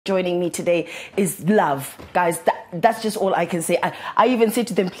Joining me today is love. Guys, that's just all I can say. I even said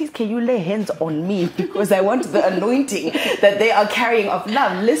to them, please, can you lay hands on me? Because I want the anointing that they are carrying of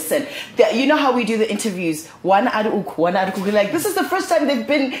love. Listen, you know how we do the interviews? One aduk, like, this is the first time they've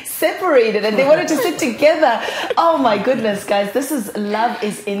been separated and they wanted to sit together. Oh my goodness, guys. This is Love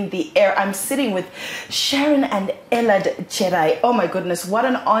is in the Air. I'm sitting with Sharon and Ellard Cherayi. Oh my goodness, what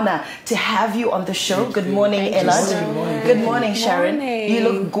an honor to have you on the show. Good morning, Ellard. Good morning, Sharon. You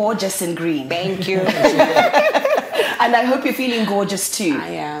look gorgeous in green. Thank you. And I hope you're feeling gorgeous too. I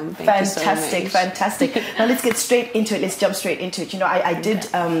am. Fantastic, fantastic. Now let's get straight into it. Let's jump straight into it. You know, I did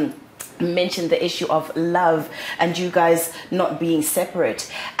mention the issue of love and you guys not being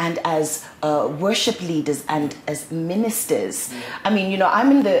separate. And as worship leaders and as ministers, I mean, you know,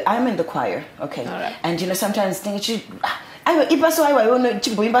 I'm in the choir, okay? Right. And you know, sometimes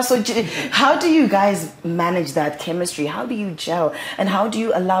how do you guys manage that chemistry? How do you gel? And how do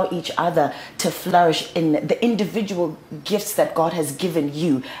you allow each other to flourish in the individual gifts that God has given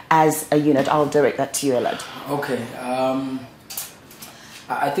you as a unit? I'll direct that to you, Ellard. Okay.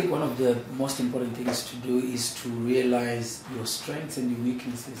 I think one of the most important things to do is to realize your strengths and your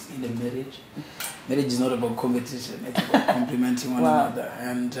weaknesses in a marriage. Marriage is not about competition, it's about complementing one another.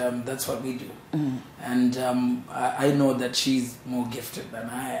 And that's what we do. And I know that she's more gifted than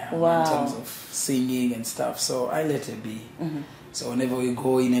I am in terms of singing and stuff. So I let her be. So whenever we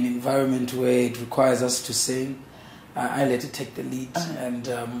go in an environment where it requires us to sing, I let her take the lead. And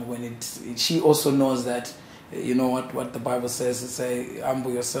when she also knows that, you know what the Bible says, say,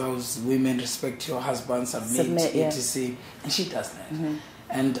 humble yourselves, women, respect your husbands, submit, etc. And she does that.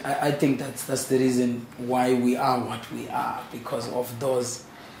 And I think that's the reason why we are what we are, because of those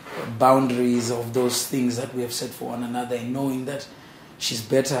boundaries, of those things that we have set for one another, and knowing that she's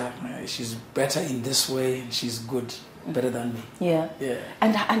better in this way, and she's good, better than me. Yeah.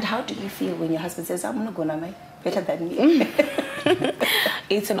 And how do you feel when your husband says, I'm not gonna make better than me?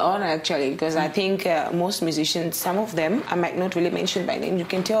 It's an honor, actually, because I think most musicians, some of them, I might not really mention by name, you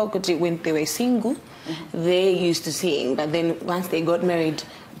can tell when they were single, they used to sing, but then once they got married,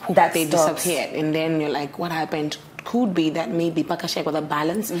 they disappeared. And then you're like, what happened? Could be that maybe Pakashek was a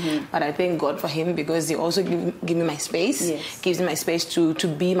balance, but I thank God for him because he also give me my space, gives me my space to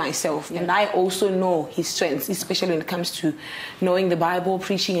be myself. And I also know his strengths, especially when it comes to knowing the Bible,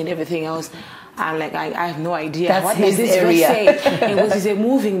 preaching and everything else. I'm like, I have no idea. That's what his does this area. verse say? It's a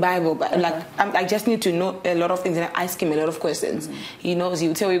moving Bible, but like I just need to know a lot of things and I ask him a lot of questions. He knows. He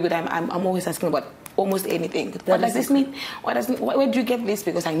will tell you, but I'm always asking about almost anything. What does this mean? Where do you get this?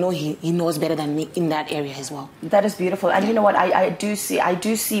 Because I know he knows better than me in that area as well. That is beautiful. And you know what? I do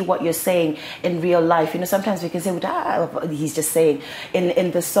see what you're saying in real life. You know, sometimes we can say, he's just saying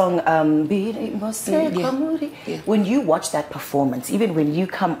in the song, when you watch that performance, even when you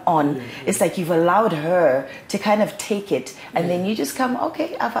come on, it's like you've allowed her to kind of take it, and then you just come,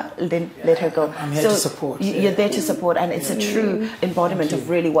 okay, Ava, then let her go. I'm here to support. You're there to support, and it's a true embodiment of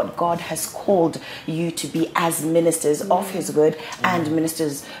really what God has called you to be as ministers of His Word and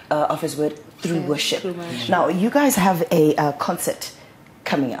ministers of His Word through worship. Now, you guys have a concert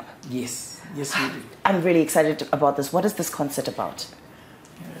coming up. Yes, we do. I'm really excited about this. What is this concert about?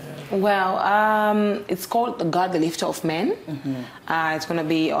 Well, it's called God, the Lifter of Men. It's going to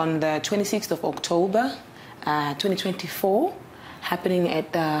be on the 26th of October, 2024. Happening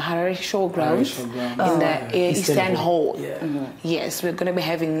at the Harare Showgrounds in the Eastern Hall. Yes, we're going to be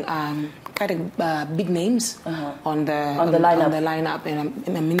having quite a big names on the lineup.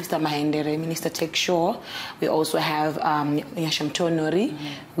 And Minister Marinda, Minister Tek Shaw. We also have Yasham Tonori.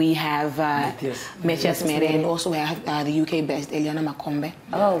 We have Matthias Mere, and also we have the UK best Eliana Makombe.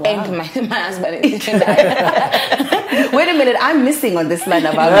 Oh, wow. And my husband. Wait a minute, I'm missing on this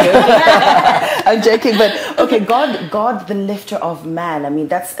lineup. I'm joking, but okay, God, the lifter of man. I mean,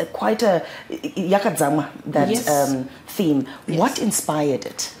 that's quite a yakadzama, that theme. Yes. What inspired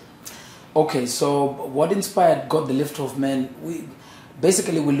it? Okay, so what inspired God, the lifter of man? We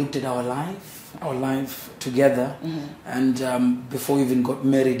looked at our life together, and before we even got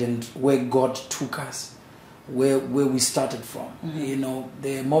married, and where God took us, where we started from. You know,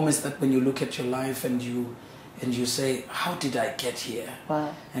 there are moments that when you look at your life and you say, how did I get here?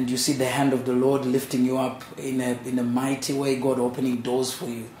 Wow. And you see the hand of the Lord lifting you up in a mighty way, God opening doors for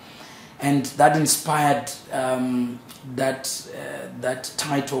you. And that inspired that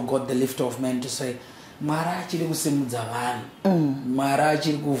title, God the Lifter of Men, to say, Mara achiri kusimudza vanhu, Mara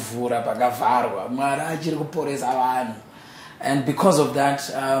achiri kuvhura pakavarwa, Mara achiri kuporesa vanhu. And because of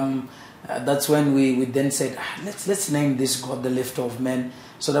that, that's when we then said, let's name this God the Lifter of Men,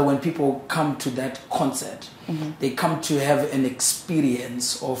 so that when people come to that concert, they come to have an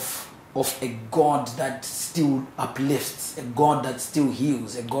experience of a God that still uplifts, a God that still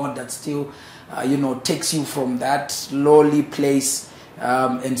heals, a God that still, takes you from that lowly place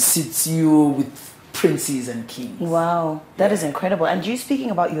and sits you with princes and kings. Wow, that is incredible. And you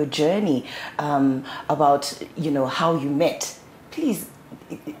speaking about your journey, about how you met. Please,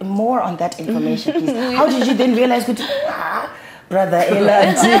 more on that information, please. How did you then realize? Brother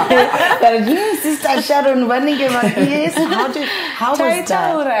Ellard, Sister Sharon, yes. How was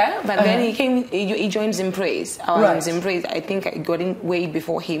that? But then he came. He joined in praise. I was in praise. I think I got in way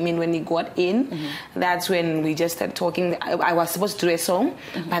before him. And when he got in, that's when we just started talking. I was supposed to do a song,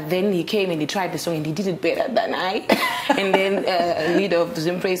 but then he came and he tried the song and he did it better than I. And then leader of the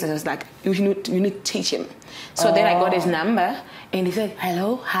Zim praise was like, you need to teach him. So then I got his number and he said,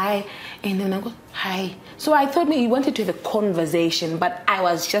 hello, hi. And then I go, hi. So I thought maybe he wanted to have a conversation, but I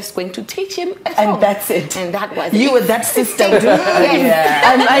was just going to teach him a song. And that's it. And that was you it. were that sister. And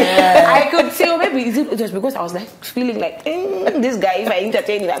I could see, or maybe it was because I was like feeling like, this guy, if I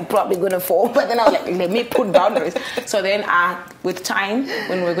entertain him, I'm probably going to fall. But then I was like, let me put boundaries. So then with time,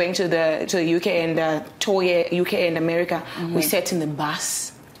 when we were going to the UK and tour UK and America, we sat in the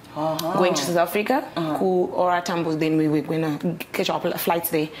bus. Going to South Africa, then we were going to catch our flights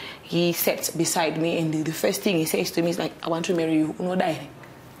there. He sat beside me, and the first thing he says to me is like, I want to marry you. No die.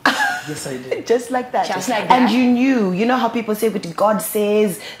 Yes, I did. Just like that. Just like that. And you knew. You know how people say, but God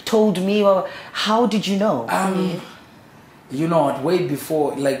says, told me. Or how did you know? You know what? Way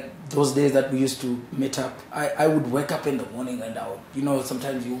before, like those days that we used to meet up, I would wake up in the morning and I would,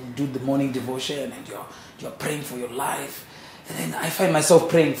 sometimes you do the morning devotion and you're praying for your life. And then I find myself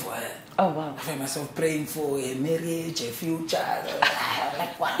praying for her. Oh, wow. I find myself praying for a marriage, a future.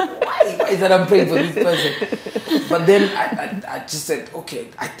 Like, why is that I'm praying for this person? But then I just said, okay,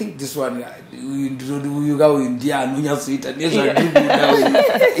 I think this one, you go in India,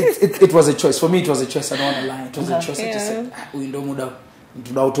 it was a choice. For me, it was a choice. I don't want to lie. It was a choice. I just said,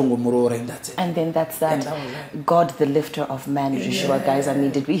 and then that's that. God, the lifter of man, Yeshua, guys. I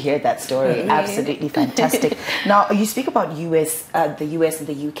mean, did we hear that story? Absolutely fantastic. Now, you speak about the US and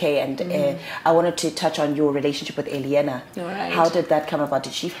the UK, and I wanted to touch on your relationship with Eliana. Right. How did that come about?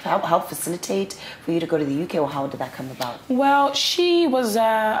 Did she help facilitate for you to go to the UK, or how did that come about? Well, she was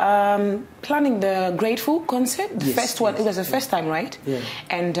planning the Grateful concert, the first one. It was the first time, right? Yeah.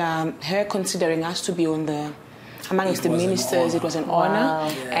 And her considering us to be on amongst the ministers, it was an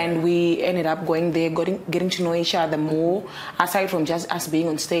honor, and we ended up going there, getting to know each other more. Aside from just us being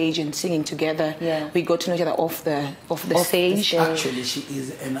on stage and singing together, we got to know each other off the stage. Actually, she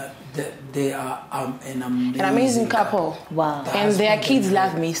is they are an amazing couple. Wow! And their kids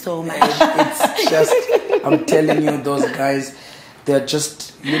love me so much. It's just, I'm telling you, those guys. They're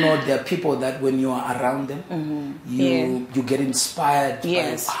just, they're people that when you are around them, you get inspired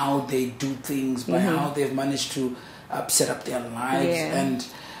by how they do things, by how they've managed to set up their lives, and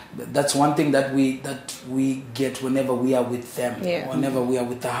that's one thing that we get whenever we are with them, whenever we are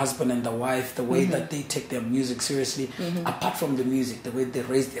with the husband and the wife, the way that they take their music seriously, apart from the music, the way they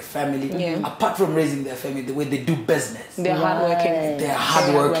raise their family, apart from raising their family, the way they do business. They're hardworking. They're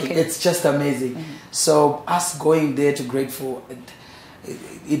hardworking. It's just amazing. So us going there to Grateful,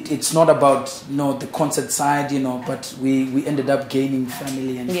 it's not about the concert side, but we ended up gaining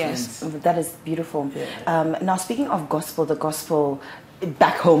family and friends. That is beautiful. Now, speaking of the gospel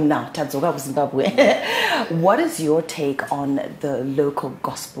back home now, Tanzania, Zimbabwe. What is your take on the local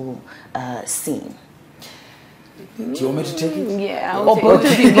gospel scene? Do you want me to take it? Yeah, both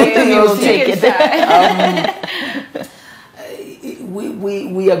of you will take it.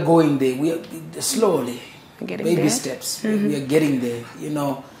 We are going there. We are slowly. Baby steps. We are getting there.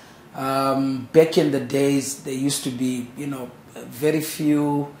 Back in the days, there used to be, very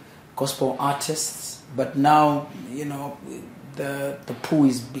few gospel artists, but now, the pool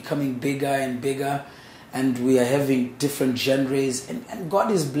is becoming bigger and bigger, and we are having different genres, and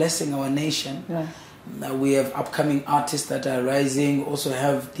God is blessing our nation. Now we have upcoming artists that are rising. Also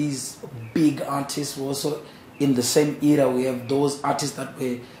have these big artists who also in the same era. We have those artists that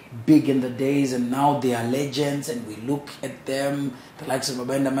were big in the days, and now they are legends, and we look at them, the likes of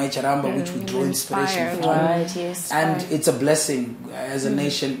Mabenda Maicharamba, which we draw inspiration from. And it's a blessing as a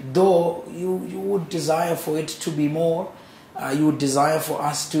nation. Though you would desire for it to be more, you would desire for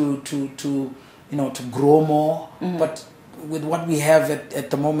us to grow more. But with what we have at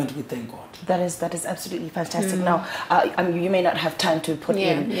the moment, we thank God. That is absolutely fantastic. Now, you may not have time to put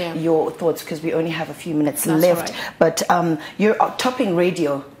in your thoughts because we only have a few minutes left. Right. But you're topping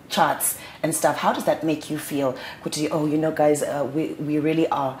radio charts and stuff. How does that make you feel? Oh, you know, guys, we really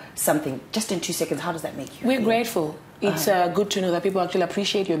are something. Just in 2 seconds, how does that make you feel? We're grateful. It's good to know that people actually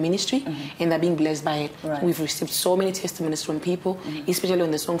appreciate your ministry and they're being blessed by it. Right. We've received so many testimonies from people, especially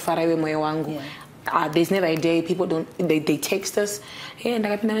on the song Farawe Moyo Wangu. There's never a day people they text us, hey, you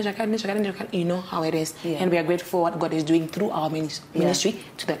know how it is, and we are grateful for what God is doing through our ministry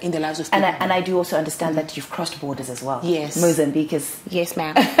in the lives of people. And I do also understand that you've crossed borders as well. Yes, Mozambique is. Yes,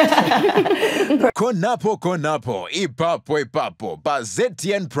 ma'am. Konapo ipapo ba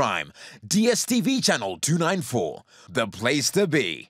ZTN Prime, DSTV channel 294, the place to be.